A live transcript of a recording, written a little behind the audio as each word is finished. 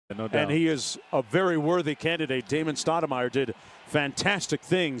No doubt. And he is a very worthy candidate. Damon Stoudemire did fantastic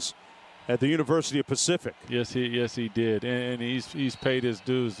things at the University of Pacific. Yes, he did, and he's paid his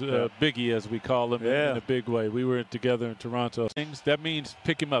dues. Biggie, as we call him, in a big way. We were together in Toronto. That means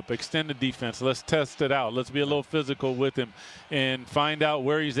pick him up, extend the defense. Let's test it out. Let's be a little physical with him and find out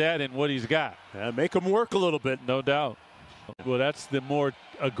where he's at and what he's got. Make him work a little bit. No doubt. Well, that's the more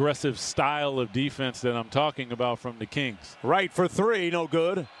aggressive style of defense that I'm talking about from the Kings. Right for three, no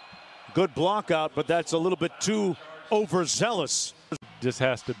good. Good block out, but that's a little bit too overzealous. Just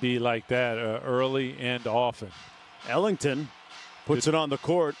has to be like that early and often. Ellington puts it on the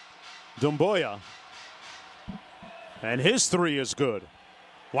court. Doumbouya. And his three is good.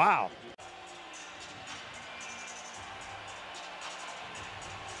 Wow.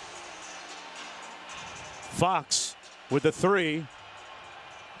 Fox with the three.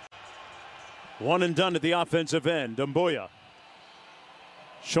 One and done at the offensive end. Doumbouya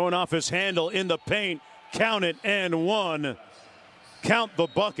showing off his handle in the paint. Count it and one. Count the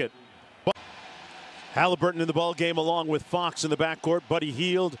bucket. Halliburton in the ball game along with Fox in the backcourt. Buddy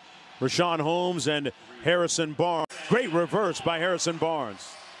Hield, Rashawn Holmes, and Harrison Barnes. Great reverse by Harrison Barnes.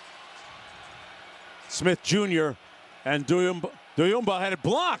 Smith Jr. and Doumbouya had it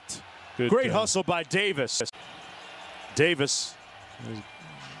blocked. Great hustle by Davis.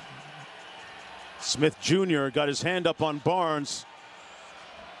 Smith Jr. got his hand up on Barnes.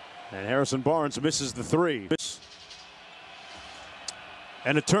 And Harrison Barnes misses the three.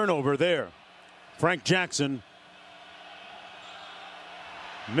 And a turnover there. Frank Jackson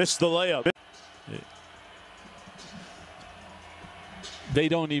missed the layup. They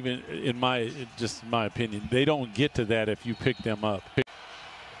don't even, in my opinion, they don't get to that if you pick them up.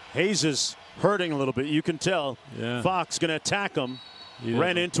 Hayes is hurting a little bit. You can tell. Yeah. Fox going to attack him.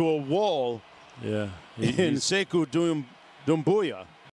 Ran into a wall. Yeah. In Sekou Doumbouya.